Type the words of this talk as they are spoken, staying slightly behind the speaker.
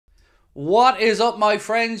What is up, my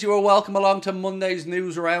friends? You are welcome along to Monday's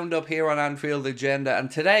news roundup here on Anfield Agenda,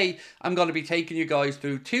 and today I'm going to be taking you guys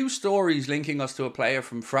through two stories linking us to a player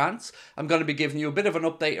from France. I'm going to be giving you a bit of an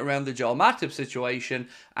update around the Joel Matip situation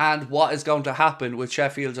and what is going to happen with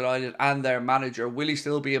Sheffield United and their manager. Will he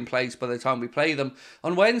still be in place by the time we play them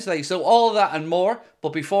on Wednesday? So all that and more,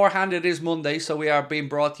 but beforehand it is Monday, so we are being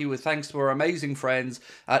brought to you with thanks to our amazing friends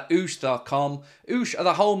at oosh.com. Oosh are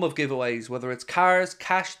the home of giveaways, whether it's cars,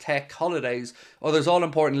 cash, tech, holidays, or there's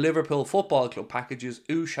all-important Liverpool Football Club packages.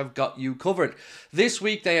 Oosh have got you covered. This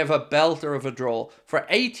week they have a belter of a draw. For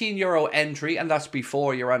 €18 entry, and that's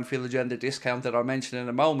before your Anfield Agenda discount that I'll mention in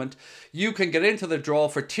a moment, you can get into the draw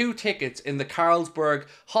for 2 tickets in the Carlsberg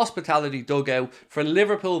Hospitality Dugout for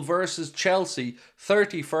Liverpool versus Chelsea,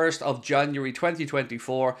 31st of January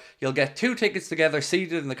 2024. You'll get 2 tickets together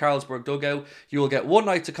seated in the Carlsberg Dugout. You will get 1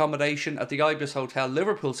 night's accommodation at the Ibis Hotel,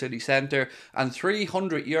 Liverpool City Centre, and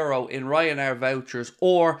 €300 in Ryanair vouchers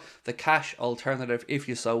or the cash alternative if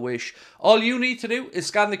you so wish. All you need to do is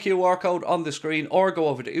scan the QR code on the screen or go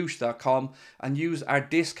over to oosh.com and use our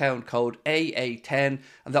discount code AA10,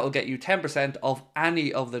 and that will get you 10% off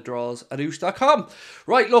any of the draws at oosh.com.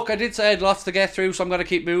 Right, look, I did say I had lots to get through, so I'm going to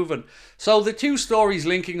keep moving. So the two stories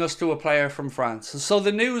linking us to a player from France. So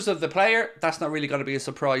the news of the player, that's not really going to be a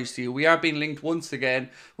surprise to you. We are being linked once again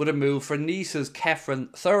with a move for Nice's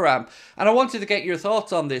Khephren Thuram. And I wanted to get your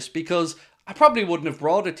thoughts on this because I probably wouldn't have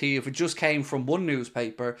brought it to you if it just came from one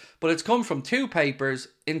newspaper, but it's come from 2 papers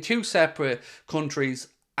in 2 separate countries,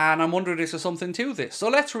 and I'm wondering if there's something to this. So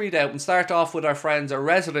let's read out and start off with our friends, our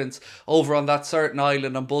residents over on that certain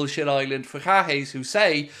island, on Bullshit Island, Facahes, who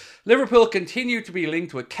say Liverpool continue to be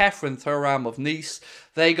linked with Khephren Thuram of Nice.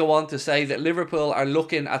 They go on to say that Liverpool are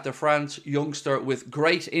looking at the French youngster with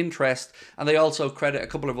great interest, and they also credit a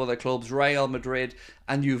couple of other clubs, Real Madrid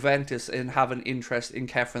and Juventus, in having interest in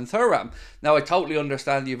Khephren Thuram. Now, I totally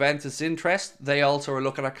understand Juventus' interest. They also are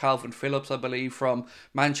looking at Calvin Phillips, I believe, from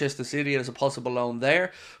Manchester City as a possible loan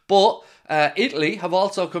there. But Italy have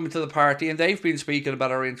also come to the party, and they've been speaking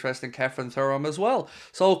about our interest in Khephren Thuram as well.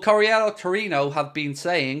 So Corriere Torino have been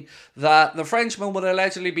saying that the Frenchman would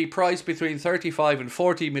allegedly be priced between 35 and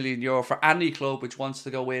 40 million euro for any club which wants to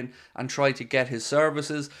go in and try to get his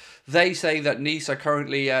services. They say that Nice are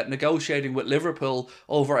currently negotiating with Liverpool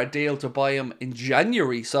over a deal to buy him in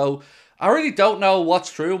January. So I really don't know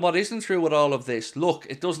what's true and what isn't true with all of this. Look,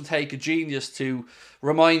 it doesn't take a genius to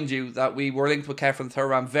remind you that we were linked with Khephren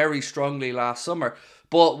Thuram very strongly last summer.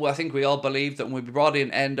 But I think we all believed that when we brought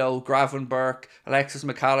in Endo, Gravenberch, Alexis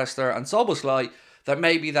McAllister and Szoboszlai, that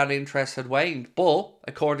maybe that interest had waned. But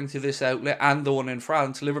according to this outlet and the one in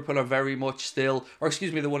France, Liverpool are very much still, or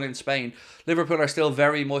excuse me, the one in Spain, Liverpool are still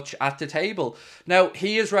very much at the table. Now,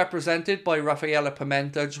 he is represented by Raffaella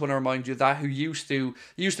Pimenta. I just want to remind you that, who used to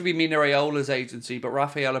be Mina Raiola's agency, but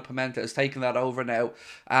Raffaella Pimenta has taken that over now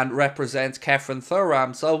and represents Khephren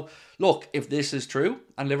Thuram. So look, if this is true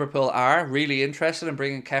and Liverpool are really interested in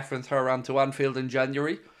bringing Khephren Thuram to Anfield in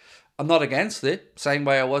January, I'm not against it, same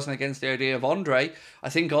way I wasn't against the idea of Andre. I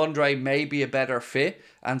think Andre may be a better fit,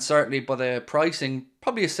 and certainly by the pricing,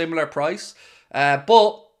 probably a similar price.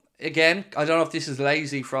 But again, I don't know if this is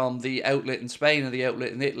lazy from the outlet in Spain and the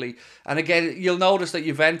outlet in Italy. And again, you'll notice that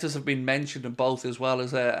Juventus have been mentioned in both as well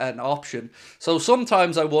as an option. So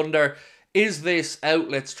sometimes I wonder, is this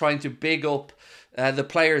outlets trying to big up the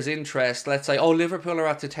player's interest? Let's say, oh, Liverpool are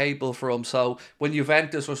at the table for him, so when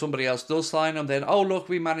Juventus or somebody else does sign him, then, oh, look,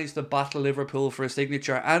 we managed to battle Liverpool for a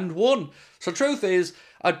signature and won. So truth is,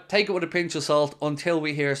 I'd take it with a pinch of salt until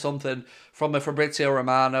we hear something from a Fabrizio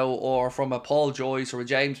Romano or from a Paul Joyce or a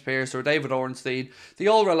James Pearce or a David Ornstein, the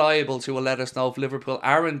all reliables, who will let us know if Liverpool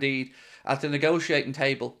are indeed at the negotiating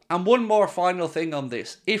table. And one more final thing on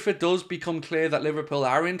this. If it does become clear that Liverpool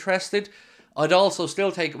are interested, I'd also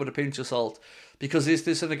still take it with a pinch of salt. Because is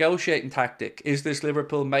this a negotiating tactic? Is this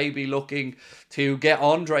Liverpool maybe looking to get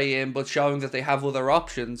Andre in, but showing that they have other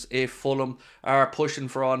options if Fulham are pushing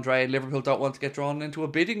for Andre and Liverpool don't want to get drawn into a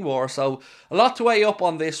bidding war? So a lot to weigh up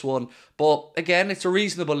on this one. But again, it's a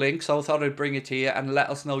reasonable link, so I thought I'd bring it to you and let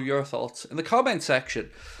us know your thoughts in the comment section.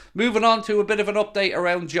 Moving on to a bit of an update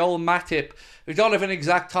around Joel Matip. We don't have an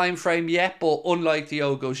exact time frame yet, but unlike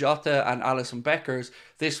Diogo Jota and Alisson Becker's,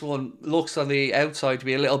 this one looks on the outside to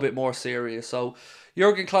be a little bit more serious. So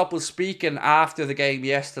Jurgen Klopp was speaking after the game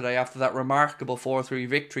yesterday, after that remarkable 4-3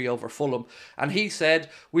 victory over Fulham, and he said,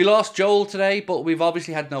 we lost Joel today, but we've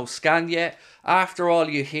obviously had no scan yet. After all,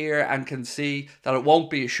 you hear and can see that it won't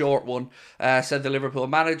be a short one, said the Liverpool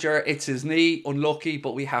manager. It's his knee, unlucky,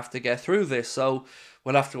 but we have to get through this. So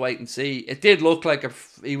we'll have to wait and see. It did look like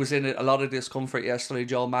he was in a lot of discomfort yesterday,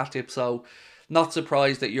 Joel Matip, so not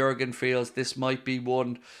surprised that Jurgen feels this might be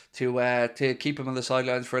one to keep him on the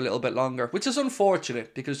sidelines for a little bit longer, which is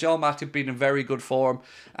unfortunate because Joel Matip been in very good form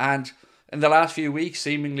and in the last few weeks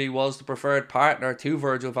seemingly was the preferred partner to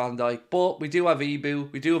Virgil van Dijk. But we do have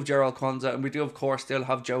Ibu, we do have Gerald Konza, and we do of course still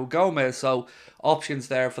have Joe Gomez, so options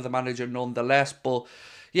there for the manager nonetheless. But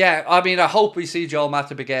yeah, I mean, I hope we see Joel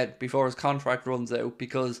Matip again before his contract runs out,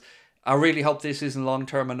 because I really hope this isn't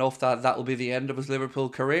long-term enough that will be the end of his Liverpool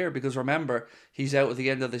career, because remember, he's out at the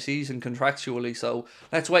end of the season contractually, so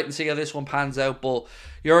let's wait and see how this one pans out. But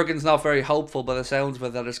Jurgen's not very hopeful by the sounds of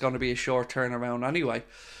it that it's going to be a short turnaround anyway.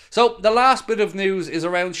 So the last bit of news is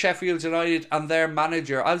around Sheffield United and their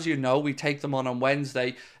manager. As you know, we take them on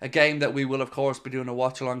Wednesday, a game that we will of course be doing a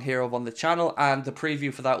watch along here on the channel, and the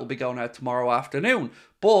preview for that will be going out tomorrow afternoon.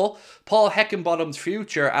 But Paul Heckingbottom's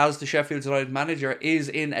future as the Sheffield United manager is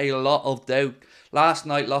in a lot of doubt. Last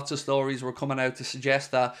night, lots of stories were coming out to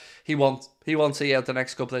suggest that he won't see out the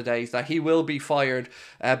next couple of days, that he will be fired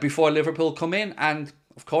before Liverpool come in, and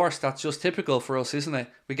of course, that's just typical for us, isn't it?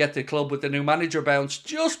 We get the club with the new manager bounce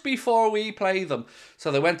just before we play them.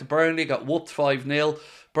 So they went to Burnley, got whooped 5-0.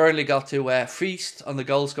 Burnley got to feast on the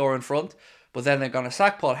goal scorer in front. But then they're going to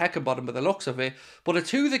sack Paul Heckingbottom by the looks of it. But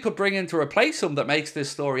it's who they could bring in to replace him that makes this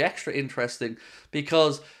story extra interesting.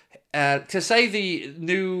 Because to say the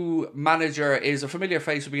new manager is a familiar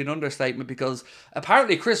face would be an understatement, because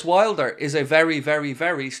apparently Chris Wilder is a very, very,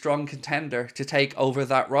 very strong contender to take over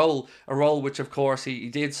that role. A role which, of course, he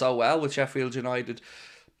did so well with Sheffield United.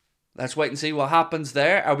 Let's wait and see what happens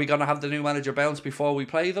there. Are we going to have the new manager bounce before we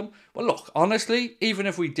play them? Well, look, honestly, even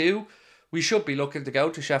if we do, we should be looking to go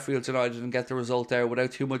to Sheffield United and get the result there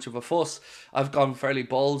without too much of a fuss. I've gone fairly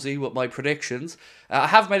ballsy with my predictions. I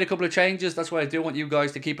have made a couple of changes. That's why I do want you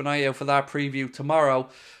guys to keep an eye out for that preview tomorrow.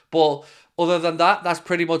 But other than that, that's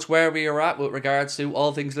pretty much where we are at with regards to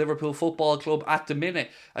all things Liverpool Football Club at the minute.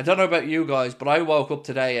 I don't know about you guys, but I woke up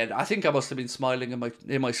today and I think I must have been smiling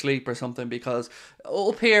in my sleep or something, because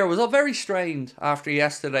up here was all very strained after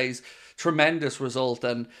yesterday's tremendous result.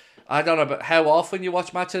 And I don't know about how often you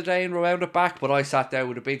watch Match of the Day and rewound it back, but I sat there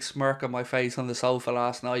with a big smirk on my face on the sofa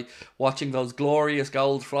last night, watching those glorious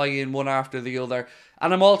goals fly in one after the other.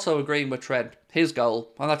 And I'm also agreeing with Trent. His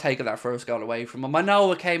goal, I'm not taking that first goal away from him. I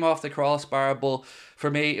know it came off the crossbar, but for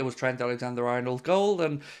me, it was Trent Alexander-Arnold's goal,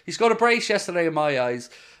 and he scored a brace yesterday in my eyes.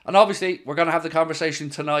 And obviously, we're going to have the conversation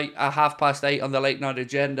tonight at 8:30 on the late night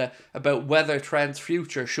agenda about whether Trent's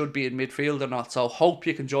future should be in midfield or not. So hope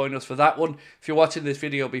you can join us for that one. If you're watching this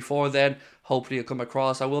video before then, hopefully you'll come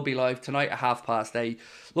across. I will be live tonight at 8:30.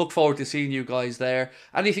 Look forward to seeing you guys there.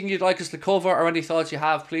 Anything you'd like us to cover or any thoughts you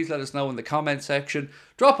have, please let us know in the comment section.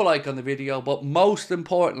 Drop a like on the video, but most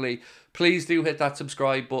importantly, please do hit that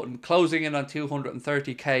subscribe button. Closing in on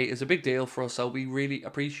 230k is a big deal for us, so we really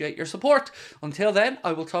appreciate your support. Until then,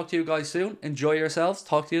 I will talk to you guys soon. Enjoy yourselves.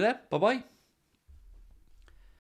 Talk to you then. Bye-bye.